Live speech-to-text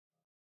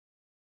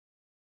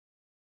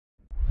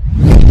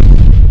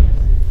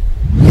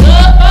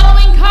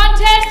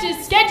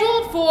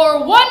scheduled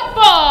for one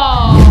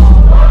fall.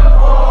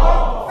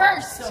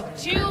 First,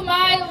 to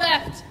my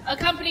left,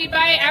 accompanied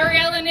by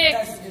Ariela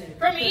Nyx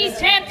from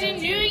East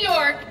Hampton, New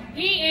York.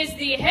 He is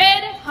the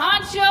head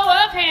honcho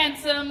of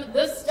Handsome,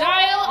 the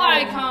style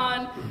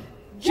icon,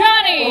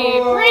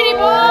 Johnny Pretty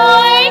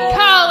Boy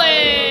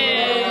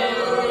Collins.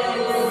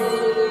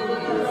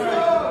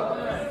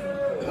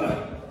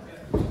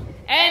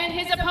 And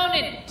his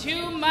opponent,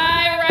 to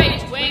my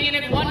right, weighing in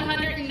at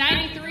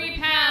 193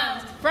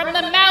 pounds, from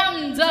the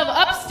mountains of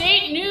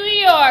upstate New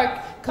York,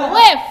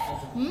 Cliff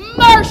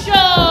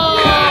Marshall.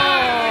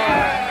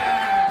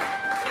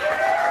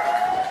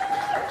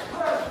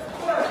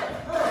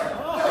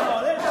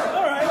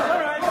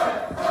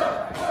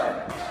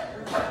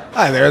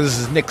 Hi there, this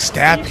is Nick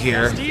Stapp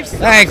here.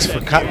 Thanks for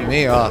cutting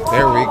me off.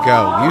 There we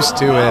go. Used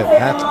to it.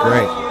 That's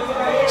great.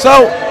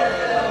 So,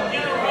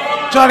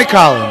 Johnny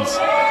Collins.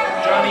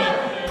 Johnny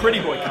Pretty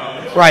Boy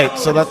Collins. Right.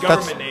 So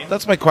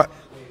that's my question.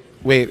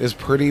 Wait, is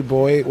Pretty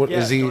Boy? What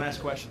is he? Don't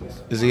ask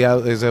questions. Is he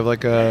out? Is it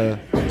like a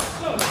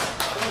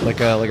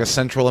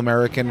Central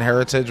American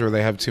heritage where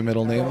they have two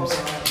middle names?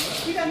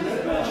 You can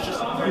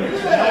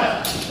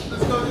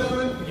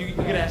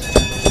ask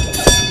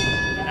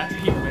after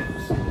he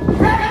wins.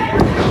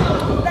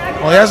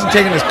 Well, he hasn't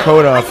taken his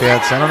coat off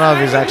yet, so I don't know if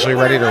he's actually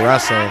ready to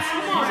wrestle.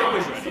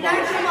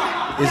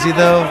 Is he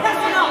though?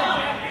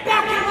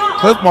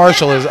 Cliff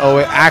Marshall is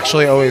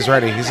actually always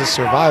ready. He's a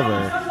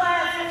survivor.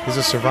 He's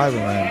a survivor,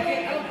 man.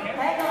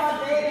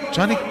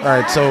 Johnny. All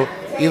right, so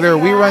either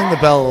we rang the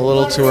bell a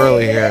little too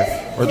early here,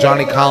 or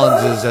Johnny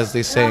Collins is, as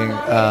they say,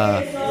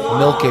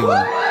 milking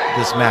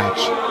this match.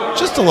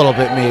 Just a little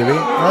bit, maybe,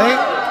 right?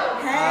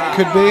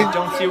 Could be.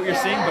 Don't see what you're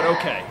seeing, but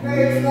okay.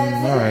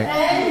 All right.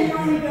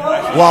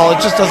 Well,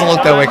 it just doesn't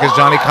look that way because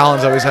Johnny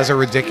Collins always has a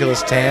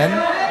ridiculous tan.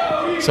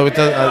 So it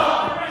does.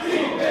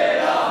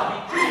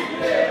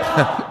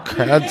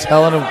 Crowd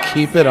telling him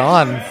keep it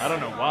on. I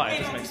don't know why. It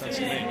doesn't make sense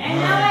to me.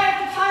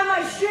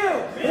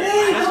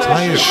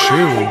 Tie his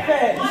shoe.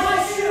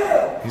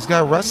 He's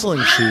got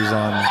wrestling shoes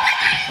on.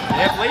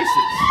 They have laces.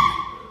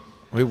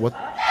 Wait, what?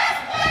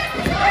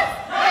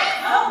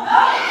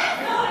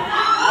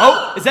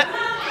 Oh, is this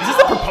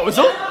a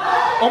proposal?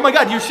 Oh my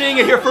God, you're seeing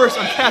it here first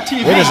on Cat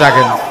TV. Wait a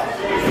second.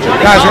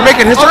 Guys, we're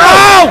making history.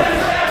 Oh!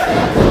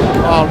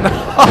 Oh no!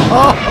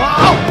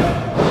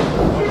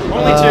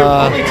 Only two.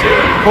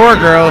 Poor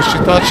girl. She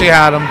thought she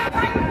had him.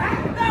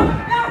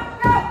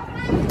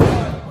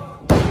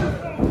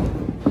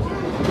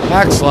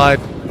 Backslide.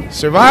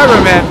 Survivor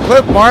man,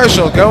 Cliff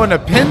Marshall going to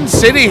Pin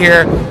City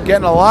here.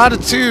 Getting a lot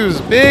of twos.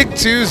 Big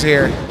twos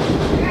here.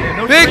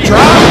 Big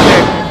drop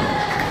kick.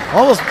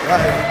 Almost.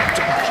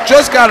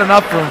 Just got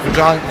enough room for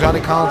Johnny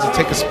Collins to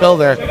take a spill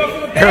there.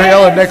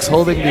 Ariela Nyx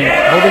holding the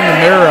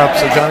mirror up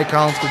so Johnny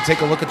Collins can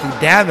take a look at the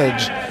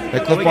damage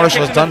that Cliff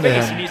Marshall has done to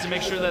him.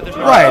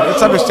 Right,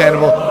 it's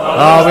understandable.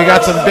 Oh, we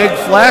got some big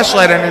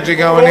flashlight energy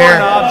going here.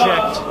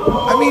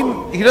 I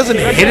mean, he doesn't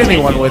hit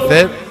anyone with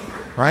it,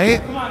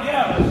 right?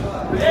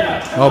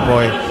 Oh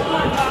boy,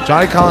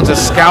 Johnny Collins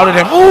has scouted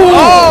him. Ooh!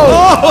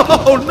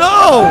 Oh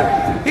no!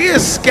 He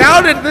has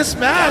scouted this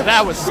match.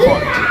 That was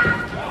smart.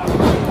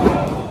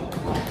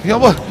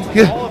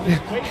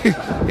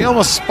 He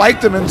almost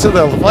spiked him into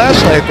the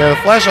flashlight there.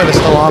 The flashlight is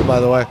still on, by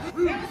the way.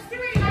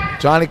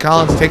 Johnny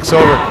Collins takes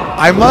over.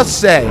 I must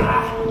say,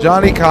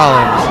 Johnny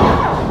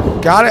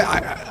Collins got it.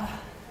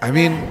 I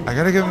mean, I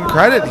got to give him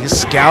credit. He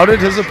scouted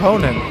his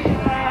opponent.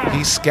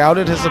 He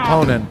scouted his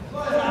opponent.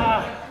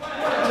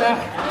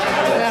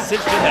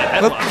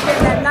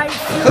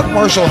 Cliff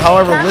Marshall,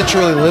 however,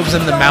 literally lives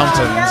in the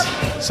mountains.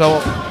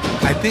 So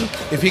I think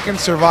if he can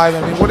survive,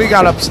 I mean, what do you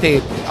got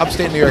upstate?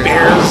 Upstate New York?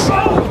 Bears?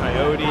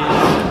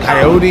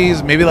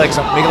 Coyotes, maybe like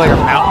a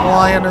mountain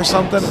lion or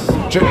something.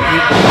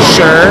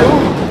 Sure.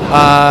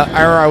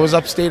 I was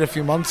upstate a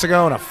few months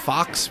ago and a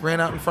fox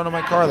ran out in front of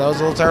my car. That was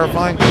a little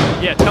terrifying.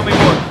 Yeah, tell me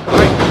more.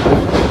 Right.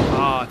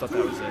 Oh, I thought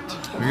that was it.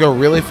 If you go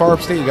really far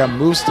upstate, you got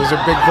moose. Those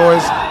are big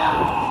boys.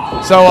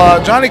 So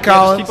Johnny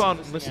Collins. Just keep on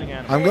listening.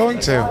 I'm going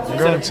to. I'm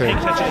going to. Paying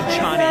attention to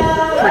Johnny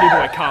Pretty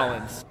Boy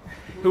Collins,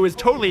 who is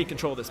totally in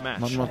control of this match.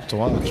 Not much to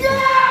watch.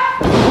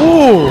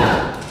 Ooh.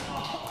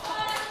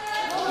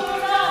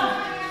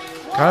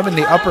 Kind of in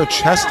the upper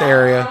chest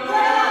area.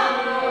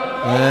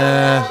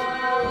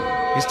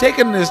 He's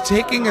taking his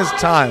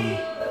time.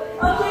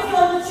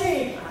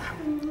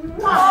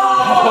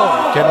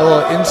 Getting a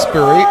little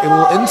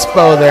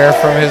inspo there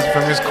from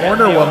his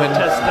corner woman,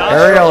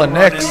 Ariela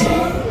Nyx.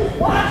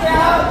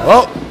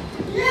 Oh.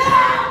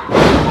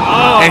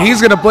 And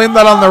he's gonna blame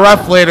that on the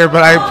ref later,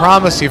 but I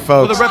promise you,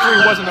 folks, well, the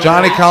referee wasn't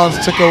Johnny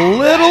Collins took a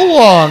little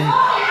long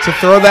to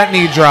throw that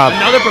knee drop.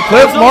 Another proposal?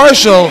 Cliff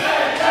Marshall.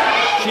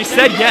 She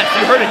said yes.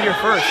 You heard it here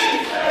first.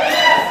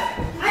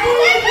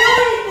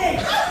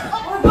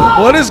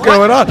 What is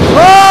going on?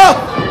 Oh!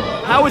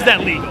 How is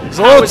that legal? It's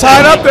a little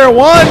tied up there.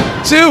 1,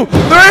 2, 3.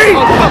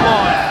 Oh, come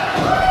on.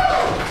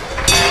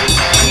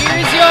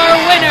 Here's your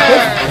winner,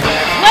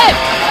 Cliff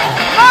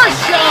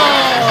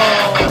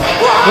Marshall.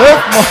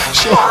 Cliff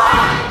Marshall.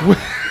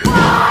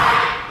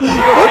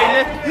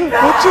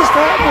 What just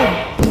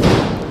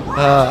happened?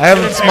 I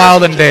haven't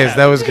smiled in days.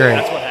 That was great.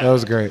 That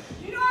was great.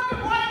 You know I've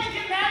been wanting to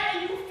get mad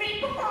and you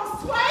fake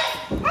proposed twice?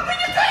 How can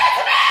you do that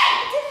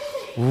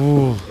to me?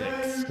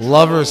 Ooh.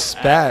 Lover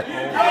spat.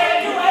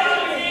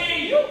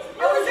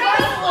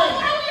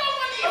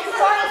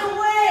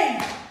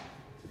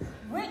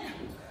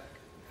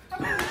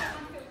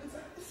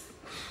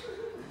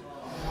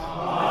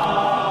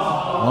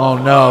 Oh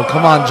no,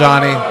 come on,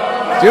 Johnny.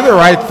 Do the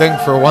right thing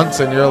for once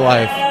in your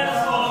life.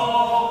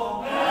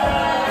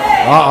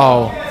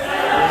 Uh-oh.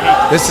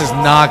 This is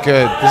not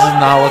good. This is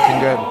not looking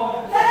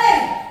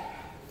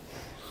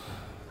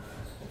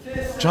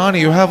good. Johnny,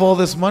 you have all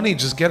this money.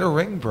 Just get a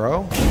ring,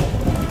 bro.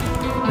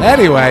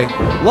 Anyway,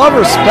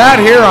 Lover Spat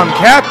here on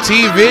Cap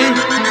TV.